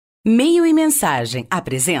Meio e Mensagem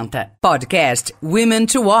apresenta Podcast Women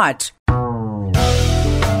to Watch.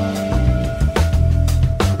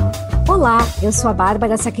 Olá, eu sou a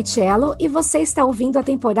Bárbara Sacchitello e você está ouvindo a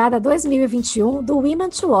temporada 2021 do Women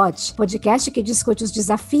to Watch, podcast que discute os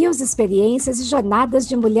desafios, experiências e jornadas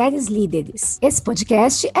de mulheres líderes. Esse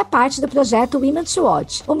podcast é parte do projeto Women to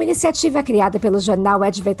Watch, uma iniciativa criada pelo jornal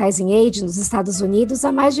Advertising Age nos Estados Unidos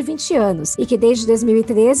há mais de 20 anos e que desde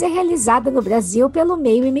 2013 é realizada no Brasil pelo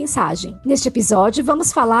Meio e Mensagem. Neste episódio,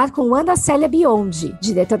 vamos falar com Ana Célia Biondi,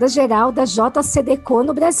 diretora-geral da JCDecaux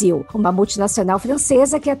no Brasil, uma multinacional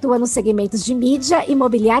francesa que atua no segmentos de mídia e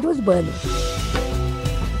mobiliário urbano.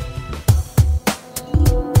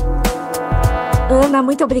 Ana,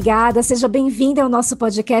 muito obrigada. Seja bem-vinda ao nosso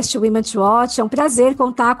podcast Women to Watch. É um prazer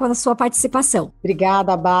contar com a sua participação.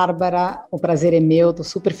 Obrigada, Bárbara. O prazer é meu. Estou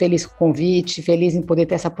super feliz com o convite, feliz em poder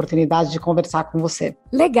ter essa oportunidade de conversar com você.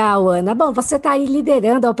 Legal, Ana. Bom, você está aí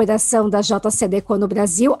liderando a operação da JCDecaux no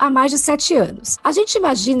Brasil há mais de 7 anos. A gente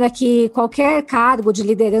imagina que qualquer cargo de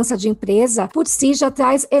liderança de empresa, por si, já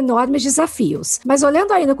traz enormes desafios. Mas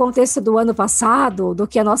olhando aí no contexto do ano passado, do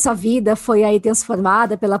que a nossa vida foi aí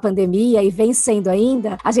transformada pela pandemia e vem sendo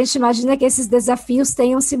ainda, a gente imagina que esses desafios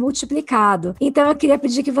tenham se multiplicado. Então eu queria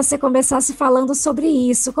pedir que você começasse falando sobre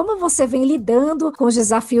isso. Como você vem lidando com os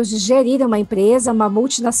desafios de gerir uma empresa, uma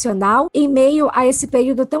multinacional, em meio a esse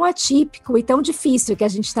período tão atípico e tão difícil que a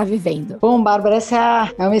gente está vivendo? Bom, Bárbara,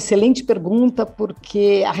 essa é uma excelente pergunta,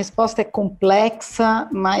 porque a resposta é complexa,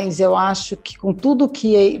 mas eu acho que com tudo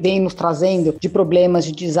que vem nos trazendo de problemas,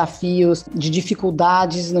 de desafios, de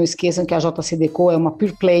dificuldades, não esqueçam que a JCDecaux é uma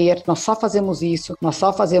pure player, nós só fazemos isso, nós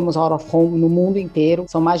só fazemos out of home no mundo inteiro,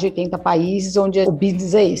 são mais de 80 países onde o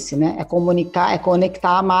business é esse, né? É comunicar, é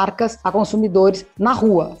conectar marcas a consumidores na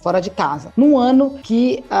rua, fora de casa. Num ano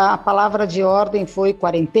que a palavra de ordem foi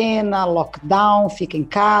quarentena, lockdown, fica em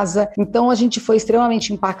casa, então a gente foi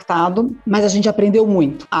extremamente impactado, mas a gente aprendeu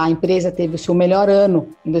muito. A empresa teve o seu melhor ano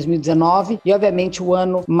em 2019 e obviamente o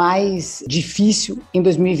ano mais difícil em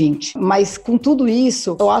 2020. Mas com tudo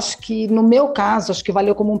isso, eu acho que no meu caso, acho que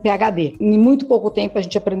valeu como um PhD. Em muito pouco tempo a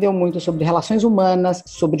gente aprendeu muito sobre relações humanas,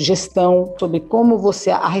 sobre gestão, sobre como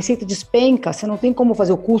a receita despenca, você não tem como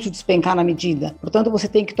fazer o custo despencar na medida. Portanto, você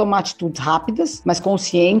tem que tomar atitudes rápidas, mas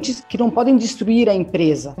conscientes, que não podem destruir a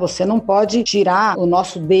empresa. Você não pode tirar o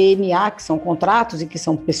nosso DNA, que são contratos e que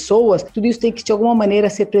são pessoas, tudo isso tem que de alguma maneira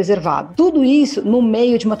ser preservado. Tudo isso no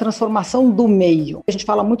meio de uma transformação do meio. A gente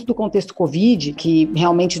fala muito do contexto Covid, que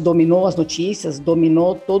realmente dominou as notícias,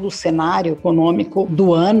 dominou todo o cenário econômico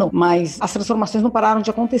do ano, mas as transformações não pararam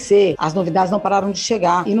de acontecer, as novidades não pararam de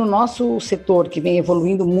chegar. E no nosso setor, que vem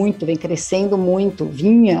evoluindo muito, vem crescendo muito,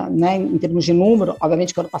 vinha, né, em termos de número,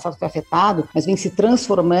 obviamente que o ano passado foi afetado, mas vem se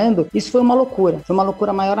transformando, isso foi uma loucura. Foi uma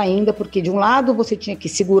loucura maior ainda, porque de um lado você tinha que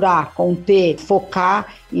segurar, conter, focar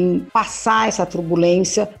em passar essa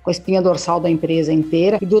turbulência com a espinha dorsal da empresa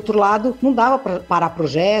inteira, e do outro lado não dava para parar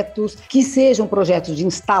projetos, que sejam projetos de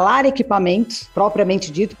instalar equipamentos,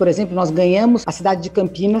 propriamente dito. Por exemplo, nós ganhamos a cidade de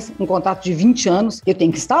Campinas um contrato de 20 anos, eu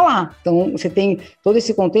tenho que instalar. Então, você tem todo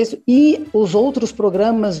esse contexto e os outros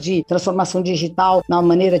programas de transformação digital na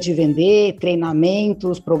maneira de vender,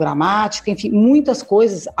 treinamentos, programática, enfim, muitas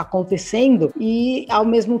coisas acontecendo e, ao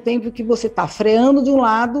mesmo tempo que você está freando de um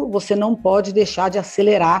lado, você não pode deixar de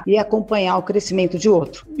acelerar e acompanhar o crescimento de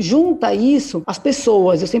outro. Junta isso as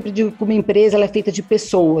pessoas. Eu sempre digo que uma empresa ela é feita de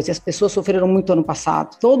pessoas e as pessoas sofreram muito ano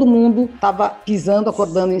passado. Todo mundo estava pisando,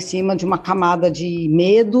 acordando em cima de uma camada de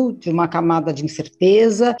medo, de uma camada de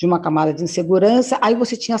incerteza, de uma camada de insegurança. Aí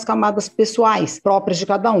você tinha as camadas pessoais, próprias de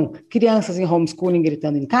cada um. Crianças em homeschooling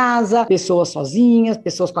gritando em casa, pessoas sozinhas,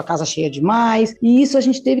 pessoas com a casa cheia demais. E isso a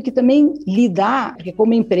gente teve que também lidar, porque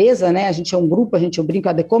como empresa, né, a gente é um grupo, eu brinco,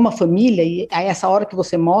 é como uma família, e é essa hora que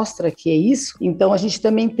você mostra que é isso. Então a gente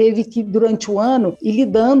também teve que, durante o ano, ir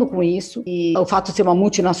lidando com isso. E o fato de ser uma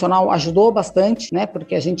multinacional ajudou bastante, né,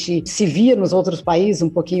 porque a gente se via nos outros países um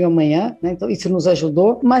pouquinho amanhã, né, então isso nos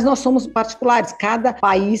ajudou. Mas nós somos particulares, cada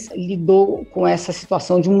país lidou com essa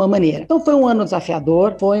situação de uma maneira. Então foi um ano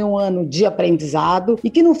desafiador, foi um ano de aprendizado e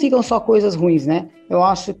que não ficam só coisas ruins, né? Eu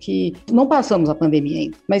acho que não passamos a pandemia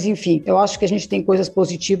ainda, mas enfim, eu acho que a gente tem coisas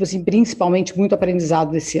positivas e principalmente muito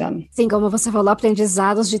aprendizado desse ano. Sim, como você falou,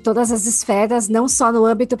 aprendizados de todas as esferas, não só no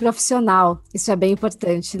âmbito profissional. Isso é bem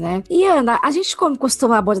importante, né? E Ana, a gente como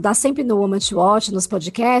costuma abordar sempre no Women to Watch, nos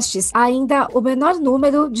podcasts, ainda o menor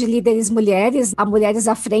número de líderes mulheres, a mulheres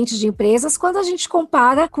à frente de empresas empresas quando a gente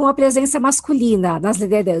compara com a presença masculina nas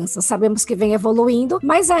lideranças. Sabemos que vem evoluindo,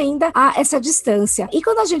 mas ainda há essa distância. E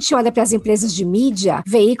quando a gente olha para as empresas de mídia,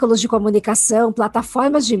 veículos de comunicação,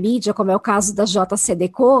 plataformas de mídia, como é o caso da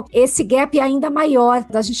JCDecaux, esse gap é ainda maior.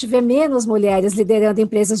 A gente vê menos mulheres liderando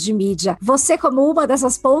empresas de mídia. Você, como uma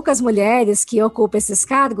dessas poucas mulheres que ocupa esses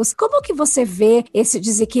cargos, como que você vê esse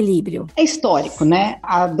desequilíbrio? É histórico, né?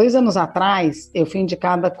 Há 2 anos atrás, eu fui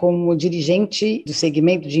indicada como dirigente do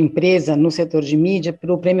segmento de empresa no setor de mídia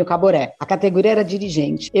para o Prêmio Caboré. A categoria era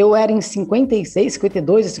dirigente. Eu era em 56,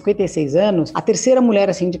 52 e 56 anos, a terceira mulher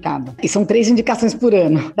a ser indicada. E são 3 indicações por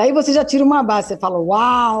ano. Daí você já tira uma base, você fala,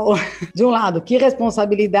 uau! De um lado, que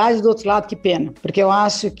responsabilidade, do outro lado, que pena. Porque eu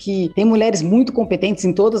acho que tem mulheres muito competentes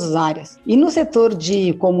em todas as áreas. E no setor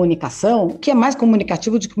de comunicação, o que é mais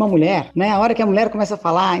comunicativo do que uma mulher, né? A hora que a mulher começa a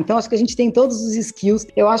falar, então acho que a gente tem todos os skills.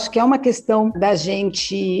 Eu acho que é uma questão da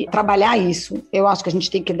gente trabalhar isso. Eu acho que a gente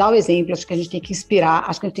tem que dar o exemplo, acho que a gente tem que inspirar,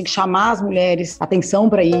 acho que a gente tem que chamar as mulheres atenção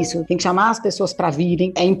para isso, tem que chamar as pessoas para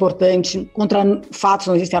virem. É importante. Contra fatos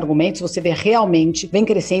não existem argumentos. Você vê realmente, vem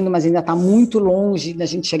crescendo, mas ainda está muito longe da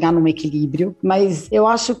gente chegar num equilíbrio. Mas eu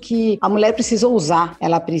acho que a mulher precisa ousar,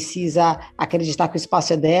 ela precisa acreditar que o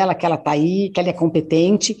espaço é dela, que ela está aí, que ela é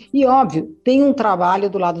competente. E, óbvio, tem um trabalho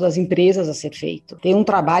do lado das empresas a ser feito. Tem um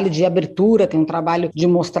trabalho de abertura, tem um trabalho de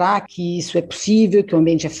mostrar que isso é possível, que o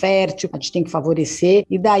ambiente é fértil, a gente tem que favorecer.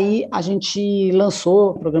 E daí a gente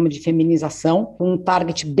lançou um programa de feminização com um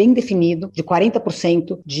target bem definido de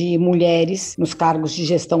 40% de mulheres nos cargos de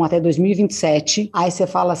gestão até 2027. Aí você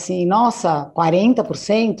fala assim, nossa,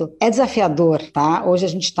 40%? É desafiador, tá? Hoje a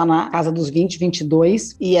gente está na casa dos 20,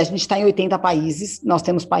 22 e a gente está em 80 países. Nós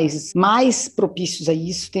temos países mais propícios a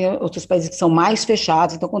isso, tem outros países que são mais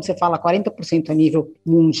fechados. Então, quando você fala 40% a nível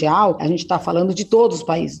mundial, a gente está falando de todos os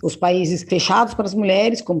países. Os países fechados para as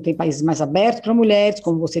mulheres, como tem países mais abertos para mulheres,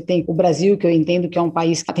 como você tem o Brasil, que eu entendo que é um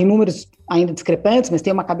país que tem números ainda discrepantes, mas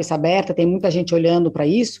tem uma cabeça aberta, tem muita gente olhando para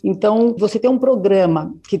isso. Então, você tem um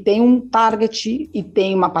programa que tem um target e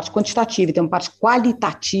tem uma parte quantitativa e tem uma parte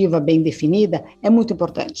qualitativa bem definida, é muito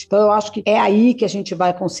importante. Então, eu acho que é aí que a gente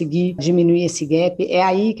vai conseguir diminuir esse gap, é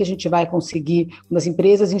aí que a gente vai conseguir, quando as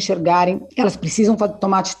empresas enxergarem que elas precisam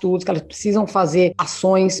tomar atitudes, que elas precisam fazer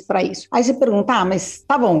ações para isso. Aí você pergunta, mas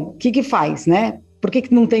tá bom, o que faz, né? Por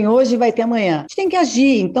que não tem hoje e vai ter amanhã? A gente tem que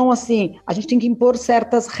agir. Então, assim, a gente tem que impor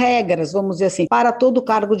certas regras, vamos dizer assim. Para todo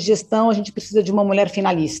cargo de gestão, a gente precisa de uma mulher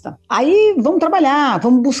finalista. Aí, vamos trabalhar,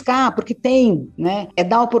 vamos buscar, porque tem, né? É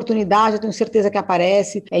dar oportunidade, eu tenho certeza que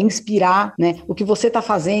aparece, é inspirar, né? O que você está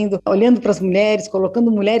fazendo, olhando para as mulheres,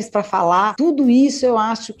 colocando mulheres para falar. Tudo isso eu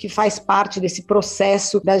acho que faz parte desse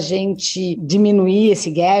processo da gente diminuir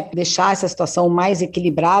esse gap, deixar essa situação mais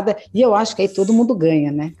equilibrada, e eu acho que aí todo mundo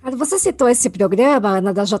ganha, né? Você citou esse programa,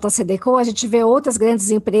 Ana, da JCDecaux, a gente vê outras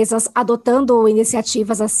grandes empresas adotando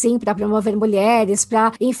iniciativas assim para promover mulheres,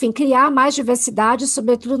 para, enfim, criar mais diversidade,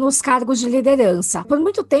 sobretudo nos cargos de liderança. Por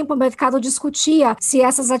muito tempo o mercado discutia se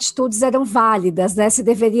essas atitudes eram válidas, né? Se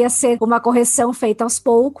deveria ser uma correção feita aos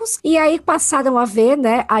poucos, e aí passaram a ver,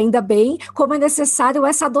 né, ainda bem, como é necessário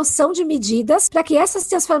essa adoção de medidas para que essas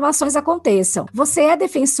transformações aconteçam. Você é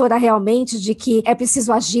defensora realmente de que é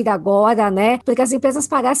preciso agir agora, né? Porque as empresas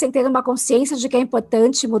parecem ter uma consciência de que é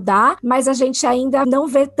importante mudar, mas a gente ainda não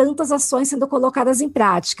vê tantas ações sendo colocadas em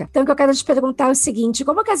prática. Então, o que eu quero te perguntar é o seguinte,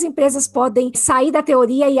 como que as empresas podem sair da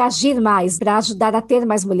teoria e agir mais para ajudar a ter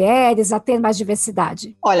mais mulheres, a ter mais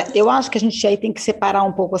diversidade? Olha, eu acho que a gente aí tem que separar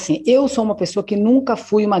um pouco assim. Eu sou uma pessoa que nunca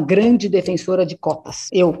fui uma grande defensora de cotas.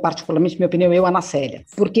 Eu, particularmente, minha opinião, eu, Ana Célia.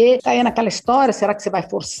 Porque tá aí naquela história, será que você vai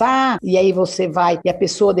forçar? E aí você vai, e a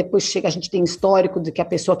pessoa depois chega, a gente tem histórico de que a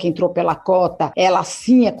pessoa que entrou pela cota, ela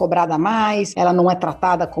sim é cobrada mais, ela não é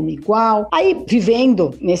tratada como igual. Aí,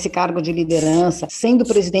 vivendo nesse cargo de liderança, sendo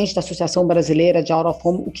presidente da Associação Brasileira de Out of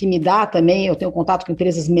Home, o que me dá também, eu tenho contato com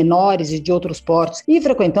empresas menores e de outros portos, e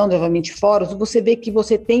frequentando, obviamente, fóruns, você vê que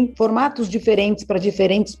você tem formatos diferentes para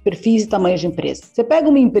diferentes perfis e tamanhos de empresa. Você pega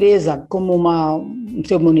uma empresa como uma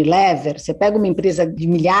Unilever, você pega uma empresa de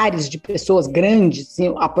milhares de pessoas grandes,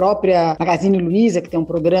 assim, a própria Magazine Luiza, que tem um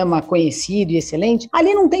programa conhecido e excelente,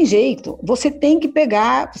 ali não tem jeito. Você tem que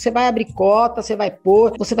pegar, você vai abrir cota, você vai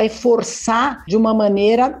pôr, você vai forçar de uma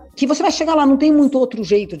maneira que você vai chegar lá, não tem muito outro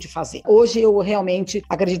jeito de fazer. Hoje eu realmente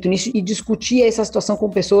acredito nisso e discuti essa situação com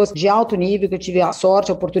pessoas de alto nível, que eu tive a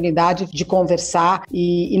sorte, a oportunidade de conversar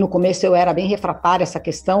e no começo eu era bem refratária a essa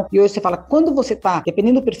questão e hoje você fala, quando você está,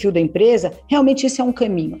 dependendo do perfil da empresa, realmente esse é um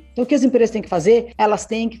caminho. Então o que as empresas têm que fazer? Elas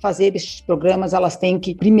têm que fazer esses programas, elas têm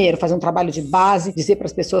que, primeiro, fazer um trabalho de base, dizer para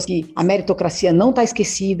as pessoas que a meritocracia não está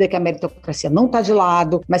esquecida, que a meritocracia não está de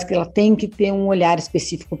lado, mas que ela tem que ter um olhar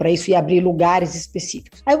específico para isso e abrir lugares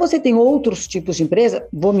específicos. Aí você tem outros tipos de empresa,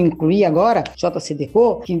 vou me incluir agora,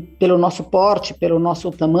 JCDecaux, que pelo nosso porte, pelo nosso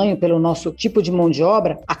tamanho, pelo nosso tipo de mão de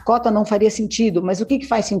obra, a cota não faria sentido. Mas o que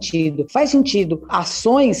faz sentido? Faz sentido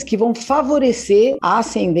ações que vão favorecer a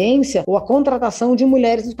ascendência ou a contratação de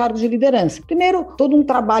mulheres nos cargos de liderança. Primeiro, todo um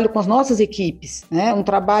trabalho com as nossas equipes, né? Um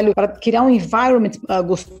trabalho para criar um environment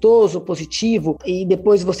gostoso, positivo, e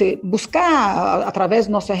depois você buscar, através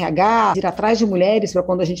do nosso RH, ir atrás de mulheres para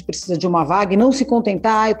quando a gente precisa de uma vaga e não se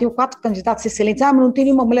contentar, eu tenho 4 candidatos excelentes, mas não tem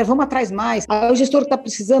nenhuma mulher, vamos atrás mais. O gestor que está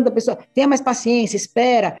precisando da pessoa, tenha mais paciência,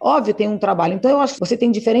 espera. Óbvio, tem um trabalho. Então, eu acho que você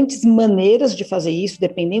tem diferentes maneiras de fazer isso,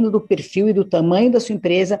 dependendo do perfil e do tamanho da sua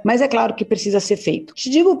empresa, mas é claro que precisa ser feito. Te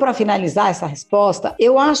digo para finalizar essa resposta,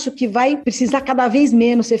 eu acho que vai precisar cada vez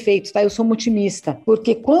menos ser feito, tá? Eu sou muito otimista,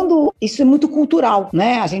 porque quando isso é muito cultural,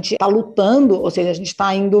 né? A gente está lutando, ou seja, a gente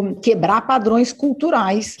está indo quebrar padrões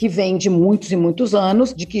culturais que vêm de muitos e muitos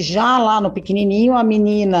anos, de que já lá no pequenininho a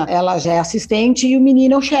menina, ela já é assistente e o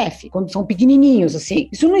menino é o chefe, quando são pequenininhos, assim.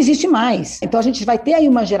 Isso não existe mais. Então a gente vai ter aí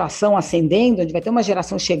uma geração ascendendo, a gente vai ter uma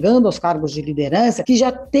geração chegando aos cargos de liderança que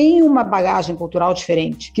já tem uma bagagem cultural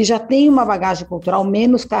diferente, que já tem uma bagagem cultural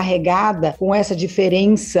menos carregada com essa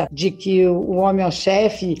diferença de que o homem é o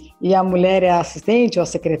chefe e a mulher é a assistente, ou a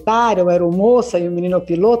secretária, ou a aeromoça e o menino é o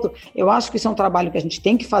piloto. Eu acho que isso é um trabalho que a gente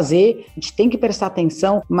tem que fazer, a gente tem que prestar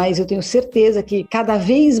atenção, mas eu tenho certeza que cada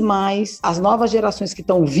vez mais as novas gerações que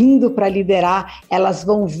estão vindo para liderar, elas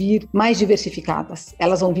vão vir mais diversificadas,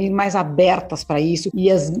 elas vão vir mais abertas para isso,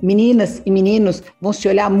 e as meninas e meninos vão se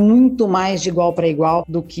olhar muito mais de igual para igual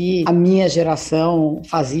do que a minha geração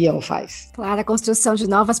fazia ou faz. Claro, a construção de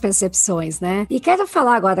novas percepções, né? E quero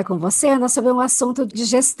falar agora com você, Ana, sobre um assunto de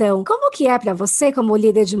gestão. Como que é para você, como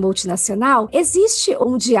líder de multinacional? Existe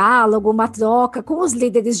um diálogo, uma troca com os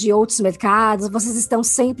líderes de outros mercados? Vocês estão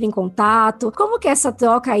sempre em contato? Como que é essa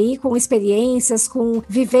troca aí com experiências, com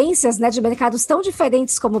vivências, né, de mercados tão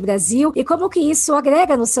diferentes como o Brasil? E como que isso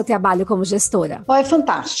agrega no seu trabalho como gestora? É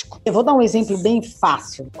fantástico. Eu vou dar um exemplo bem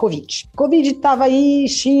fácil. Covid estava aí,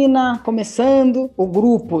 China começando. O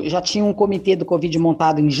grupo já tinha um comitê do Covid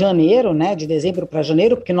montado em janeiro, né, de dezembro para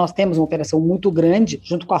janeiro, porque nós temos uma operação muito grande,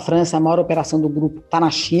 junto com a França, a maior operação do grupo está na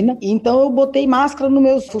China. E então eu botei máscara nos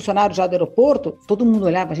meus funcionários já do aeroporto, todo mundo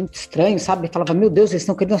olhava, a gente estranho, sabe? Falava, meu Deus, eles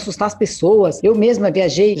estão querendo assustar as pessoas. Eu mesma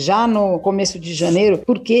viajei já no começo de janeiro,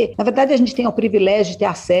 porque, na verdade, a gente tem o privilégio de ter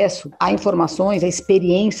acesso a informações, a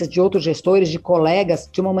experiências de outros gestores, de colegas,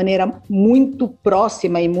 de uma maneira muito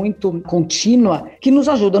próxima e muito contínua, que nos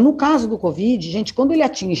ajuda. No caso do Covid, gente, quando ele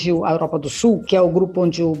atingiu a Europa do Sul, que é o grupo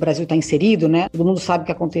onde o Brasil está inserido, né? Todo mundo sabe o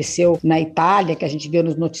que aconteceu na Itália, que a gente viu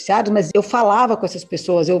nos noticiários, mas eu falava com essas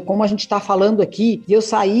pessoas, como a gente está falando aqui, e eu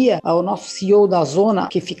saía, o nosso CEO da zona,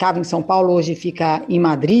 que ficava em São Paulo, hoje fica em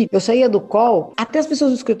Madrid, eu saía do call, até as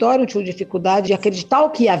pessoas do escritório tinham dificuldade de acreditar o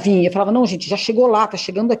que ia vir. Eu falava, não, gente, já chegou lá, tá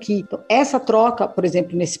chegando aqui. Então, essa troca, por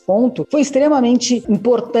exemplo, nesse ponto, foi extremamente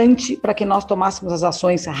importante para que nós tomássemos as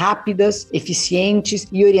ações rápidas, eficientes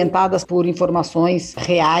e orientadas por informações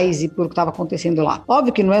reais e por o que estava acontecendo lá.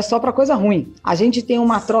 Óbvio que não é só para coisa ruim. A gente tem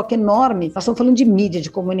uma troca enorme, nós estamos falando de mídia, de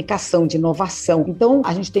comunicação, de inovação. Então,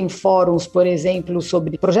 a gente tem fóruns, por exemplo,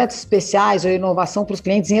 sobre projetos especiais ou inovação para os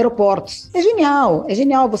clientes em aeroportos. É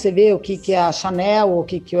genial você ver o que a Chanel, o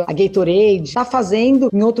que a Gatorade está fazendo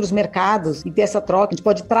em outros mercados e ter essa troca. A gente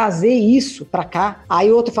pode trazer isso para cá.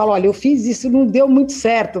 Aí o outro fala, olha, eu fiz isso, não deu muito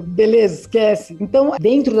certo. Beleza, esquece. Então,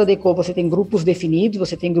 dentro da Decaux, você tem grupos definidos,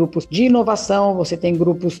 você tem grupos de inovação, você tem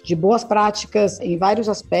grupos de boas práticas em vários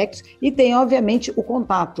aspectos e tem, obviamente, o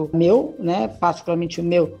contato meu, né, particularmente o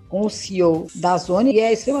meu, com o CEO da Zone, e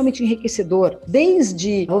é extremamente enriquecedor.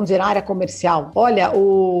 Desde, vamos dizer, a área comercial. Olha,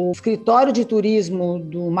 o escritório de turismo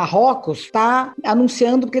do Marrocos está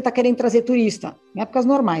anunciando porque está querendo trazer turista. Em épocas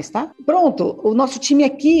normais, tá? Pronto, o nosso time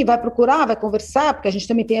aqui vai procurar, vai conversar, porque a gente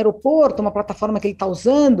também tem aeroporto, uma plataforma que ele está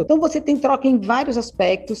usando. Então, você tem troca em vários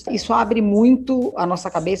aspectos. Isso abre muito a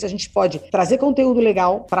nossa cabeça. A gente pode trazer conteúdo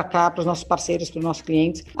legal para cá, para os nossos parceiros, para os nossos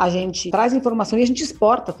clientes. A gente traz informação e a gente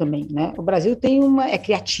exporta também, né? O Brasil é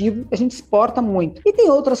criativo, a gente exporta muito. E tem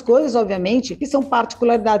outras coisas, obviamente, que são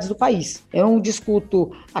particularidades do país. Eu não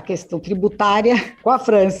discuto a questão tributária com a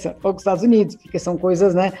França ou com os Estados Unidos, porque são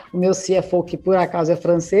coisas, né? O meu CFO, que por acaso é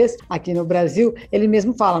francês, aqui no Brasil, ele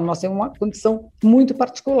mesmo fala, nós temos uma condição muito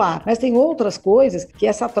particular. Mas tem outras coisas que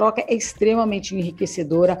essa troca é extremamente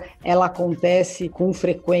enriquecedora, ela acontece com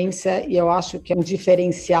frequência e eu acho que é um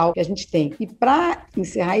diferencial que a gente tem. E para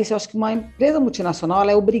encerrar isso, eu acho que uma empresa multinacional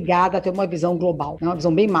ela é obrigada a ter uma visão global, uma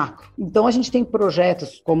visão bem macro. Então a gente tem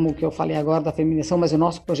projetos como o que eu falei agora da feminização, mas o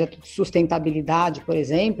nosso projeto de sustentabilidade, por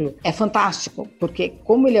exemplo, é fantástico, porque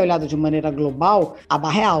como ele é olhado de maneira global, a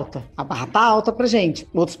barra é alta. A barra está alta para a gente.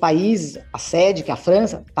 Outros países, a sede, que é a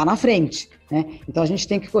França, está na frente, né? Então a gente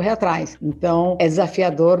tem que correr atrás. Então é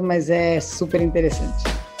desafiador, mas é super interessante.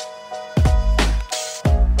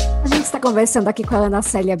 Está conversando aqui com a Ana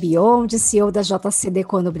Célia Biondi, CEO da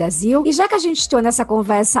JCDecaux no Brasil. E já que a gente torna essa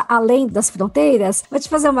conversa além das fronteiras, vou te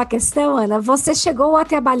fazer uma questão, Ana. Você chegou a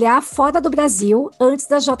trabalhar fora do Brasil antes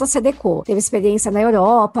da JCDecaux. Teve experiência na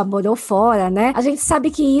Europa, morou fora, né? A gente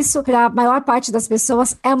sabe que isso, para a maior parte das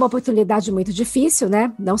pessoas, é uma oportunidade muito difícil,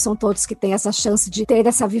 né? Não são todos que têm essa chance de ter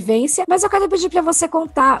essa vivência. Mas eu quero pedir para você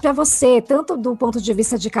contar para você, tanto do ponto de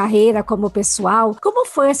vista de carreira como pessoal, como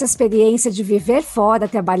foi essa experiência de viver fora,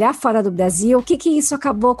 trabalhar fora do Brasil, o que isso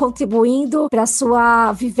acabou contribuindo para a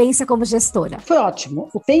sua vivência como gestora? Foi ótimo.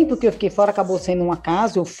 O tempo que eu fiquei fora acabou sendo um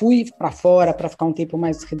acaso. Eu fui para fora para ficar um tempo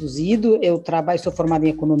mais reduzido. Eu sou formada em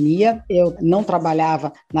economia. Eu não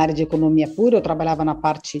trabalhava na área de economia pura, eu trabalhava na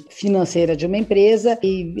parte financeira de uma empresa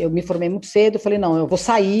e eu me formei muito cedo. Falei, não, eu vou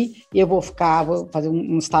sair e eu vou fazer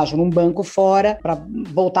um estágio num banco fora para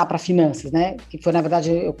voltar para finanças, né? Que foi, na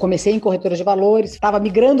verdade, eu comecei em corretora de valores, estava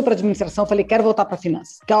migrando para administração, falei, quero voltar para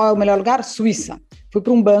finanças. Qual é o melhor lugar? Suíça. Fui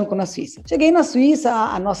para um banco na Suíça. Cheguei na Suíça,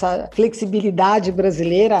 a nossa flexibilidade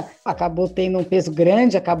brasileira acabou tendo um peso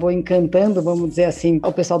grande, acabou encantando, vamos dizer assim,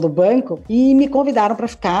 o pessoal do banco e me convidaram para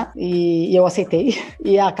ficar e eu aceitei.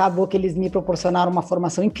 E acabou que eles me proporcionaram uma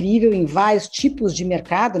formação incrível em vários tipos de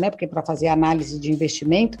mercado, né? Porque para fazer análise de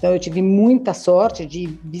investimento, então eu tive muita sorte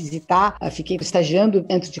de visitar, fiquei estagiando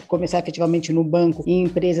antes de começar efetivamente no banco em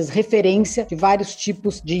empresas referência de vários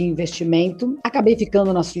tipos de investimento. Acabei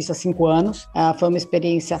ficando na Suíça 5 anos. Foi uma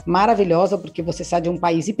experiência maravilhosa, porque você sai de um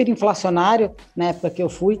país hiperinflacionário, na época que eu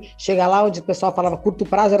fui, chega lá onde o pessoal falava curto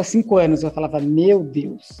prazo era 5 anos, eu falava, meu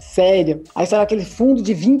Deus, sério? Aí saiu aquele fundo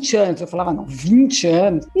de 20 anos, eu falava, não, 20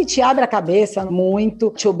 anos? E te abre a cabeça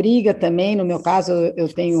muito, te obriga também, no meu caso, eu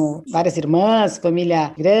tenho várias irmãs,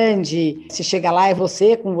 família grande, se chega lá é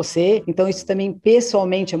você com você, então isso também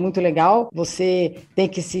pessoalmente é muito legal, você tem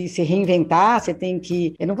que se reinventar, você tem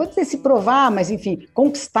que, eu não vou dizer se provar, mas enfim,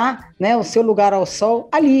 conquistar, né, o seu lugar ao sol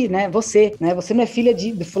ali, né? Você não é filha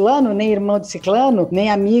de fulano, nem irmão de ciclano,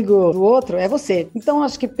 nem amigo do outro, é você. Então,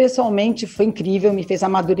 acho que pessoalmente foi incrível, me fez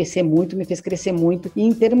amadurecer muito, me fez crescer muito e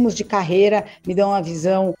em termos de carreira, me deu uma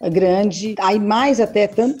visão grande, aí mais até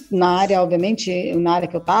tanto na área, obviamente, na área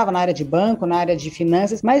que eu estava, na área de banco, na área de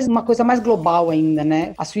finanças, mas uma coisa mais global ainda,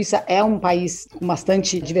 né? A Suíça é um país com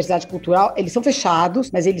bastante diversidade cultural, eles são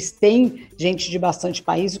fechados, mas eles têm gente de bastante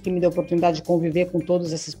países, o que me deu a oportunidade de conviver com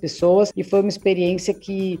todas essas pessoas e foi uma experiência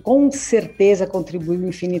que com certeza contribuiu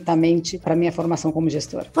infinitamente para a minha formação como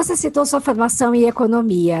gestora. Você citou sua formação em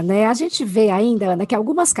economia, né? A gente vê ainda, Ana, que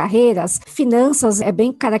algumas carreiras, finanças é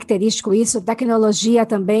bem característico isso, tecnologia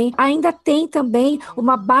também, ainda tem também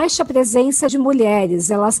uma baixa presença de mulheres.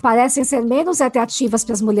 Elas parecem ser menos atrativas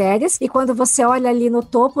para as mulheres e quando você olha ali no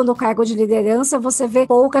topo, no cargo de liderança, você vê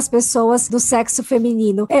poucas pessoas do sexo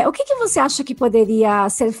feminino. O que você acha que poderia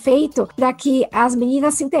ser feito para que as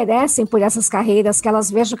meninas se interessem por essas carreiras, que elas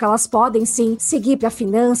vejam que elas podem sim seguir para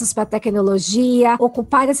finanças, para tecnologia,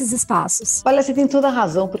 ocupar esses espaços? Olha, você tem toda a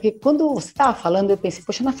razão, porque quando você estava falando, eu pensei,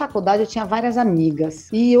 poxa, na faculdade eu tinha várias amigas.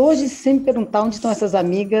 E hoje, se você me perguntar onde estão essas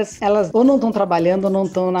amigas, elas ou não estão trabalhando ou não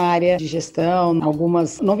estão na área de gestão,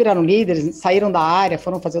 algumas não viraram líderes, saíram da área,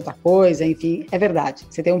 foram fazer outra coisa, enfim, é verdade,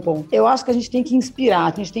 você tem um ponto. Eu acho que a gente tem que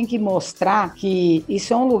inspirar, a gente tem que mostrar que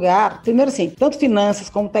isso é um lugar, primeiro assim, tanto finanças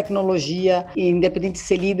como tecnologia, independente de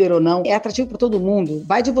ser líder ou não, é atrativo para todo mundo,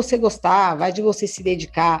 vai de você gostar, vai de você se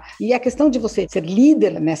dedicar, e a questão de você ser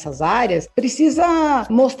líder nessas áreas, precisa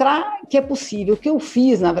mostrar que é possível. O que eu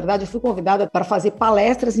fiz, na verdade, eu fui convidada para fazer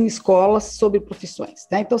palestras em escolas sobre profissões,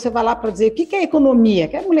 né? Então você vai lá para dizer o que é economia,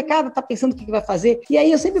 que a molecada está pensando o que vai fazer, e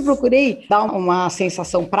aí eu sempre procurei dar uma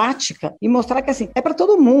sensação prática e mostrar que assim, é para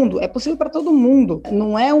todo mundo, é possível para todo mundo,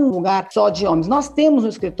 não é um lugar só de homens. Nós temos no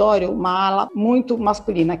escritório uma ala muito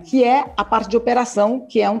masculina, que é a parte de operação,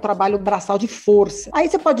 que é um trabalho braçal de força. Aí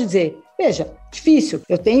você pode dizer, Veja, difícil.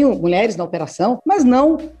 Eu tenho mulheres na operação, mas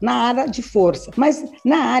não na área de força. Mas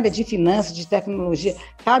na área de finanças, de tecnologia,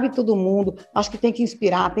 cabe todo mundo. Acho que tem que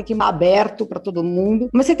inspirar, tem que ir aberto para todo mundo.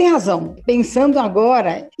 Mas você tem razão. Pensando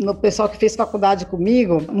agora no pessoal que fez faculdade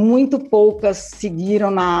comigo, muito poucas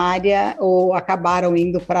seguiram na área ou acabaram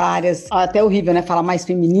indo para áreas, até horrível, né? Falar mais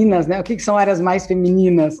femininas, né? O que são áreas mais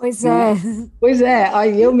femininas? Pois é. Pois é.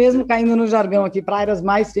 Aí eu mesmo caindo no jargão aqui, para áreas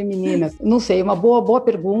mais femininas. Não sei, uma boa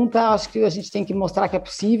pergunta. Acho que a gente tem que mostrar que é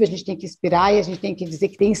possível, a gente tem que inspirar e a gente tem que dizer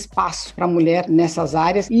que tem espaço para a mulher nessas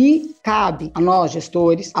áreas e cabe a nós,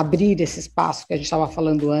 gestores, abrir esse espaço que a gente estava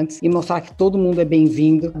falando antes e mostrar que todo mundo é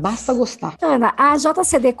bem-vindo. Basta gostar. Ana, a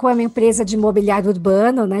JCDecaux é uma empresa de mobiliário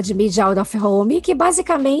urbano, né, de mídia out of home, que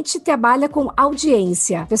basicamente trabalha com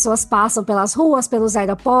audiência. Pessoas passam pelas ruas, pelos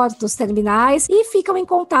aeroportos, terminais e ficam em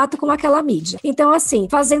contato com aquela mídia. Então, assim,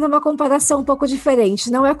 fazendo uma comparação um pouco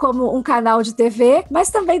diferente, não é como um canal de TV, mas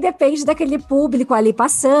também depende daquele público ali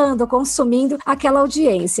passando, consumindo aquela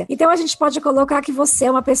audiência. Então a gente pode colocar que você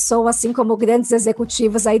é uma pessoa, assim como grandes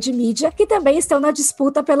executivos aí de mídia, que também estão na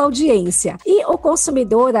disputa pela audiência. E o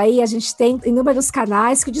consumidor aí, a gente tem inúmeros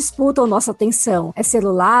canais que disputam nossa atenção. É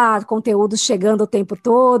celular, conteúdo chegando o tempo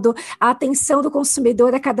todo, a atenção do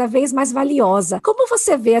consumidor é cada vez mais valiosa. Como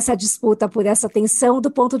você vê essa disputa por essa atenção do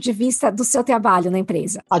ponto de vista do seu trabalho na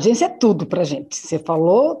empresa? A audiência é tudo pra gente. Você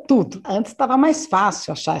falou tudo. Antes estava mais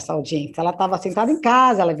fácil achar essa audiência. Ela estava sentada em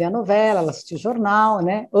casa, ela via novela, ela assistia o jornal,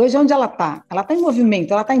 né? Hoje, onde ela está? Ela está em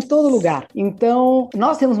movimento, ela está em todo lugar. Então,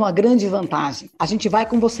 nós temos uma grande vantagem. A gente vai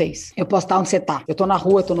com vocês. Eu posso estar onde você está. Eu estou na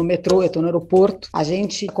rua, eu estou no metrô, eu estou no aeroporto. A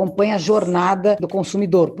gente acompanha a jornada do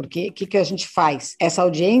consumidor, porque o que a gente faz? Essa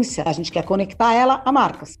audiência, a gente quer conectar ela a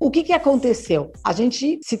marcas. O que aconteceu? A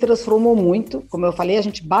gente se transformou muito. Como eu falei, a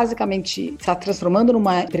gente basicamente está transformando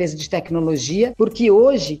numa empresa de tecnologia, porque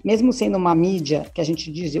hoje, mesmo sendo uma mídia que a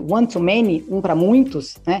gente diz one to many, um para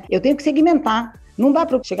muitos, né? Eu tenho que segmentar. Não dá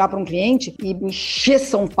para eu chegar para um cliente e encher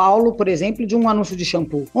São Paulo, por exemplo, de um anúncio de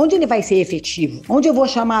shampoo. Onde ele vai ser efetivo? Onde eu vou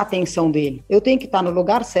chamar a atenção dele? Eu tenho que estar no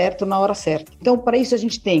lugar certo, na hora certa. Então, para isso, a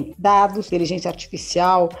gente tem dados, inteligência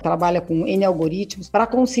artificial, trabalha com N algoritmos para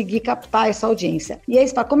conseguir captar essa audiência. E aí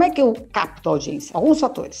você fala, como é que eu capto a audiência? Alguns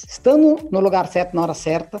fatores. Estando no lugar certo, na hora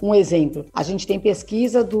certa. Um exemplo, a gente tem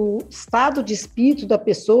pesquisa do estado de espírito da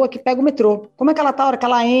pessoa que pega o metrô. Como é que ela está a hora que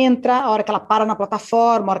ela entra, a hora que ela para na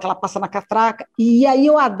plataforma, a hora que ela passa na catraca. E aí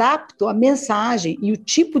eu adapto a mensagem e o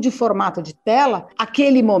tipo de formato de tela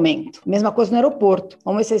àquele momento. Mesma coisa no aeroporto.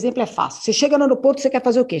 Esse exemplo é fácil. Você chega no aeroporto, você quer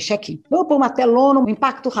fazer o quê? Check-in. Vou pôr uma telona, um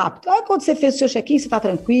impacto rápido. Aí quando você fez o seu check-in, você está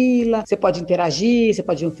tranquila, você pode interagir, você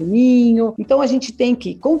pode ir um filminho. Então a gente tem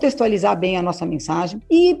que contextualizar bem a nossa mensagem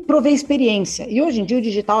e prover experiência. E hoje em dia o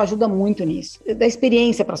digital ajuda muito nisso. Dá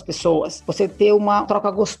experiência para as pessoas. Você ter uma troca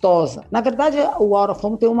gostosa. Na verdade, o out of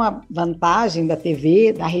home tem uma vantagem da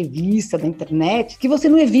TV, da revista, da internet, que você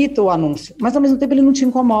não evita o anúncio, mas ao mesmo tempo ele não te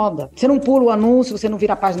incomoda. Você não pula o anúncio, você não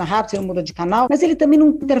vira a página rápida, você não muda de canal, mas ele também não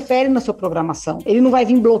interfere na sua programação. Ele não vai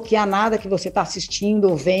vir bloquear nada que você está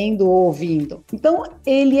assistindo, vendo ou ouvindo. Então,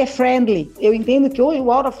 ele é friendly. Eu entendo que hoje o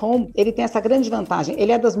out of home, ele tem essa grande vantagem.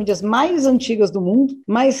 Ele é das mídias mais antigas do mundo,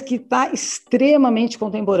 mas que está extremamente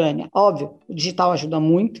contemporânea. Óbvio, o digital ajuda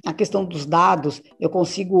muito. A questão dos dados, eu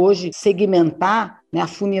consigo hoje segmentar, né,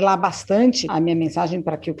 afunilar bastante a minha mensagem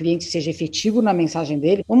para que o cliente seja efetivo na mensagem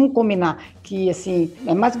dele. Vamos combinar que, assim,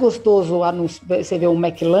 é mais gostoso você ver um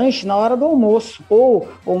McLanche na hora do almoço ou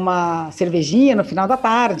uma cervejinha no final da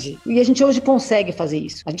tarde. E a gente hoje consegue fazer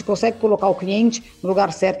isso. A gente consegue colocar o cliente no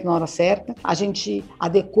lugar certo, na hora certa. A gente, a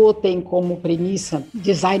Decaux tem como premissa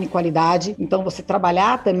design e qualidade. Então, você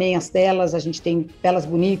trabalhar também as telas, a gente tem telas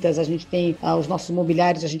bonitas, a gente tem os nossos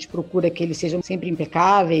mobiliários, a gente procura que eles sejam sempre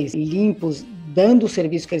impecáveis e limpos, dando o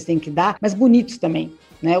serviço que eles têm que dar, mas bonitos também.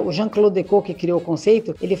 Né? O Jean-Claude Decaux, que criou o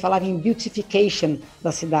conceito, ele falava em beautification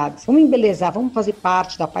das cidades. Vamos embelezar, vamos fazer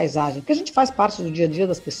parte da paisagem, porque a gente faz parte do dia a dia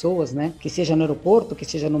das pessoas, né? Que seja no aeroporto, que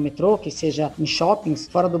seja no metrô, que seja em shoppings.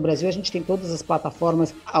 Fora do Brasil, a gente tem todas as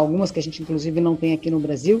plataformas, algumas que a gente inclusive não tem aqui no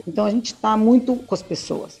Brasil. Então a gente está muito com as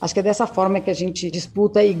pessoas. Acho que é dessa forma que a gente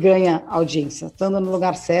disputa e ganha audiência, estando no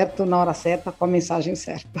lugar certo, na hora certa, com a mensagem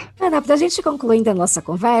certa. Ana, para a gente concluindo a nossa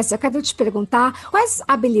conversa, eu quero te perguntar quais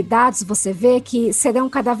habilidades você vê que serão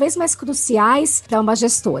cada vez mais cruciais para uma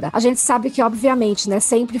gestora. A gente sabe que, obviamente, né,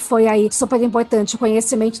 sempre foi aí super importante o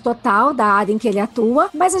conhecimento total da área em que ele atua,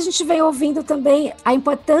 mas a gente vem ouvindo também a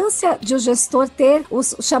importância de o gestor ter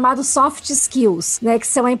os chamados soft skills, né, que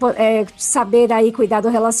são saber aí cuidar do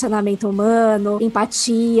relacionamento humano,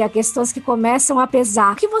 empatia, questões que começam a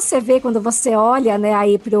pesar. O que você vê quando você olha, né,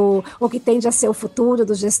 aí pro o que tende a ser o futuro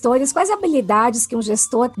dos gestores? Quais habilidades que um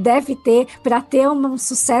gestor deve ter para ter um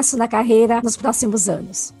sucesso na carreira nos próximos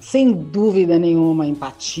anos? Sem dúvida nenhuma,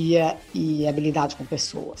 empatia e habilidade com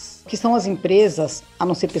pessoas. O que são as empresas, a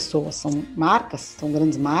não ser pessoas, são marcas, são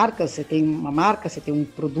grandes marcas. Você tem uma marca, você tem um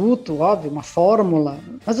produto, óbvio, uma fórmula,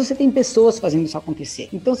 mas você tem pessoas fazendo isso acontecer.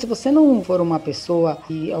 Então, se você não for uma pessoa,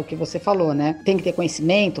 e é o que você falou, né? Tem que ter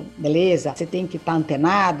conhecimento, beleza? Você tem que estar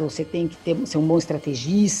antenado, você tem que ser um bom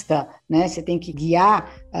estrategista, né? Você tem que guiar,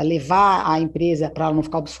 levar a empresa para ela não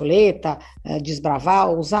ficar obsoleta,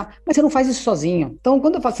 desbravar, usar, mas você não faz isso sozinho. Então,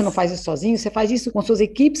 quando eu falo que você não faz isso sozinho, você faz isso com suas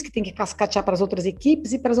equipes, que tem que cascatear para as outras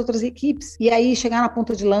equipes e para as outras equipes, e aí chegar na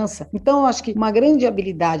ponta de lança. Então, eu acho que uma grande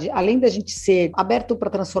habilidade, além da gente ser aberto para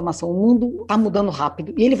transformação, o mundo está mudando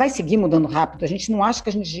rápido, e ele vai seguir mudando rápido. A gente não acha que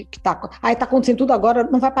a gente está acontecendo tudo agora,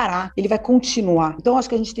 não vai parar, ele vai continuar. Então, eu acho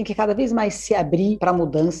que a gente tem que cada vez mais se abrir para a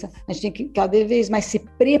mudança, a gente tem que cada vez mais se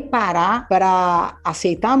preparar para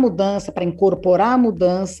aceitar a mudança, para incorporar a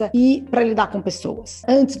mudança e para lidar com pessoas.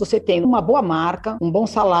 Antes você tem uma boa marca, um bom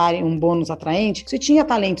salário, um bônus atraente, você tinha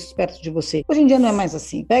talentos perto de você. Hoje em dia não é mais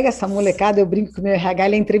assim. Pega essa molecada, eu brinco que o meu RH,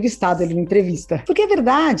 ele é entrevistado, ele me entrevista. Porque é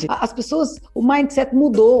verdade, as pessoas, o mindset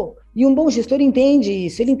mudou. E um bom gestor entende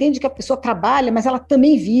isso, ele entende que a pessoa trabalha, mas ela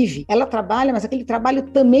também vive. Ela trabalha, mas aquele trabalho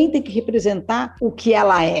também tem que representar o que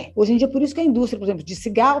ela é. Hoje em dia, por isso que a indústria, por exemplo, de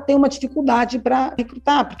cigarro tem uma dificuldade para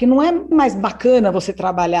recrutar, porque não é mais bacana você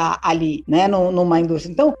trabalhar ali, né, numa indústria.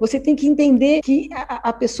 Então, você tem que entender que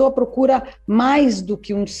a pessoa procura mais do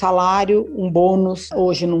que um salário, um bônus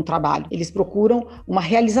hoje num trabalho. Eles procuram uma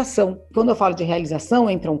realização. Quando eu falo de realização,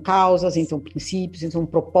 entram causas, entram princípios, entram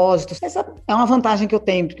propósitos. Essa é uma vantagem que eu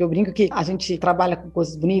tenho, porque eu brinco que a gente trabalha com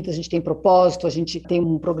coisas bonitas, a gente tem propósito, a gente tem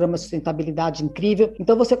um programa de sustentabilidade incrível,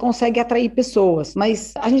 então você consegue atrair pessoas,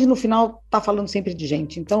 mas a gente no final está falando sempre de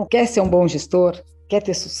gente. Então, quer ser um bom gestor, quer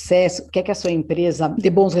ter sucesso, quer que a sua empresa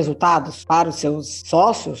dê bons resultados para os seus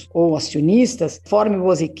sócios ou acionistas, forme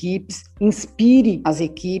boas equipes, inspire as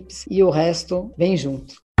equipes e o resto vem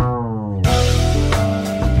junto.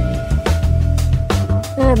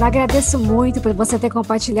 Ana, agradeço muito por você ter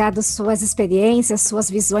compartilhado suas experiências, suas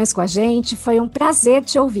visões com a gente. Foi um prazer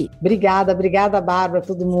te ouvir. Obrigada, Bárbara,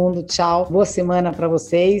 todo mundo. Tchau. Boa semana para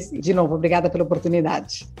vocês. De novo, obrigada pela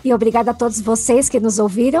oportunidade. E obrigada a todos vocês que nos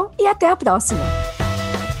ouviram e até a próxima.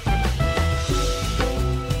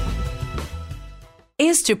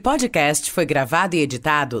 Este podcast foi gravado e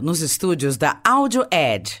editado nos estúdios da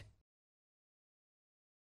AudioEd.